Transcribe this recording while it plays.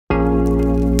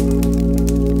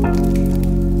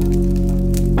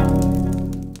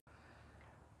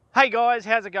Hey guys,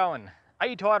 how's it going? Are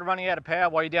you tired of running out of power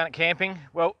while you're down at camping?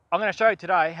 Well, I'm going to show you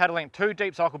today how to link two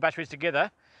deep cycle batteries together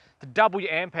to double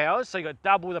your amp hours, so you've got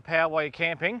double the power while you're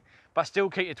camping, but still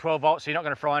keep your 12 volts so you're not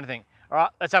going to fry anything. All right,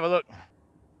 let's have a look.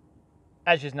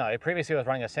 As you know, previously I was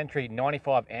running a Century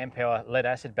 95 amp hour lead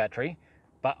acid battery,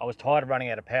 but I was tired of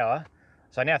running out of power.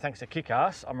 So now, thanks to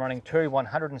Kick-Ass, I'm running two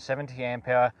 170 amp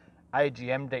hour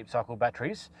AGM deep cycle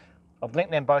batteries. I've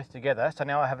linked them both together, so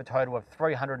now I have a total of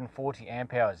 340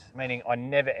 amp hours, meaning I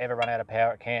never ever run out of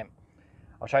power at camp.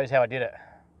 I'll show you how I did it.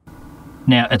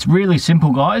 Now, it's really simple,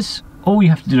 guys. All you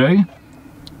have to do,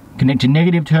 connect your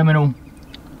negative terminal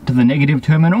to the negative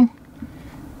terminal,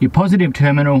 your positive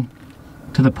terminal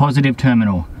to the positive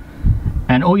terminal,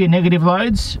 and all your negative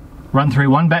loads run through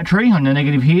one battery on the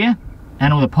negative here,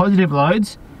 and all the positive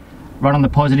loads run on the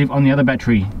positive on the other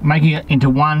battery, making it into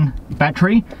one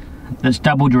battery that's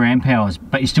doubled your amp hours,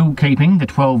 but you're still keeping the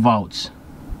 12 volts.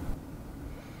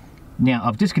 Now,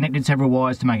 I've disconnected several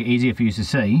wires to make it easier for you to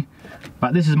see,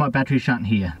 but this is my battery shunt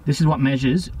here. This is what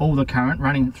measures all the current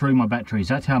running through my batteries.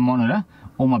 That's how I monitor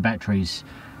all my batteries.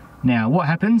 Now, what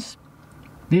happens?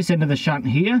 This end of the shunt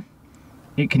here,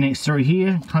 it connects through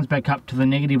here, comes back up to the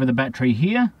negative of the battery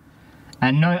here,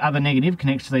 and no other negative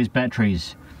connects to these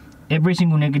batteries. Every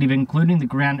single negative, including the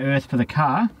ground earth for the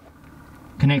car,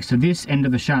 connects to this end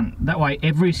of the shunt. That way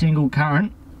every single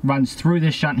current runs through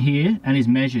this shunt here and is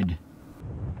measured.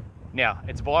 Now,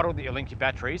 it's vital that you link your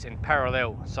batteries in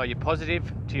parallel, so your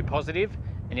positive to your positive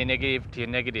and your negative to your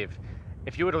negative.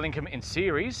 If you were to link them in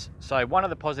series, so one of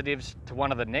the positives to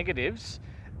one of the negatives,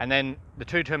 and then the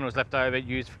two terminals left over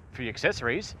used for your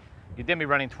accessories, you'd then be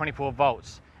running 24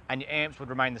 volts and your amps would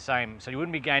remain the same. So you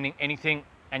wouldn't be gaining anything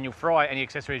and you'll fry any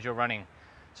accessories you're running.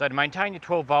 So to maintain your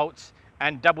 12 volts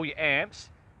and double your amps,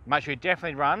 make sure you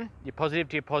definitely run your positive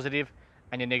to your positive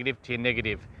and your negative to your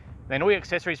negative. Then all your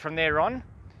accessories from there on,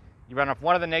 you run off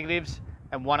one of the negatives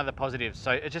and one of the positives.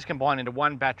 So it's just combined into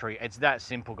one battery. It's that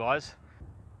simple, guys.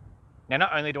 Now,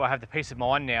 not only do I have the peace of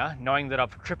mind now, knowing that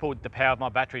I've tripled the power of my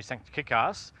batteries thanks to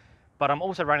Kick-Ass, but I'm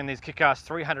also running these Kick-Ass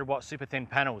 300 watt super thin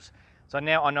panels. So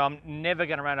now I know I'm never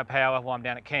gonna run out of power while I'm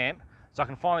down at camp, so I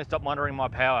can finally stop monitoring my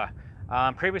power.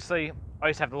 Previously, I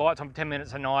used to have the lights on for 10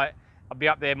 minutes a night. I'd be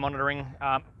up there monitoring,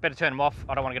 better turn them off.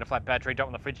 I don't want to get a flat battery, don't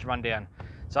want the fridge to run down.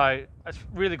 So it's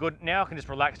really good. Now I can just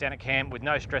relax down at camp with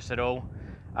no stress at all.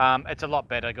 It's a lot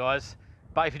better, guys.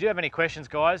 But if you do have any questions,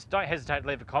 guys, don't hesitate to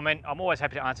leave a comment. I'm always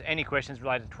happy to answer any questions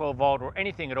related to 12 volt or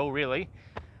anything at all, really.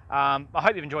 I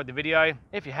hope you've enjoyed the video.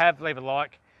 If you have, leave a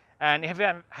like. And if you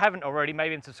haven't already,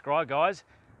 maybe even subscribe, guys.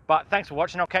 But thanks for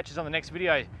watching. I'll catch you on the next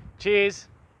video. Cheers.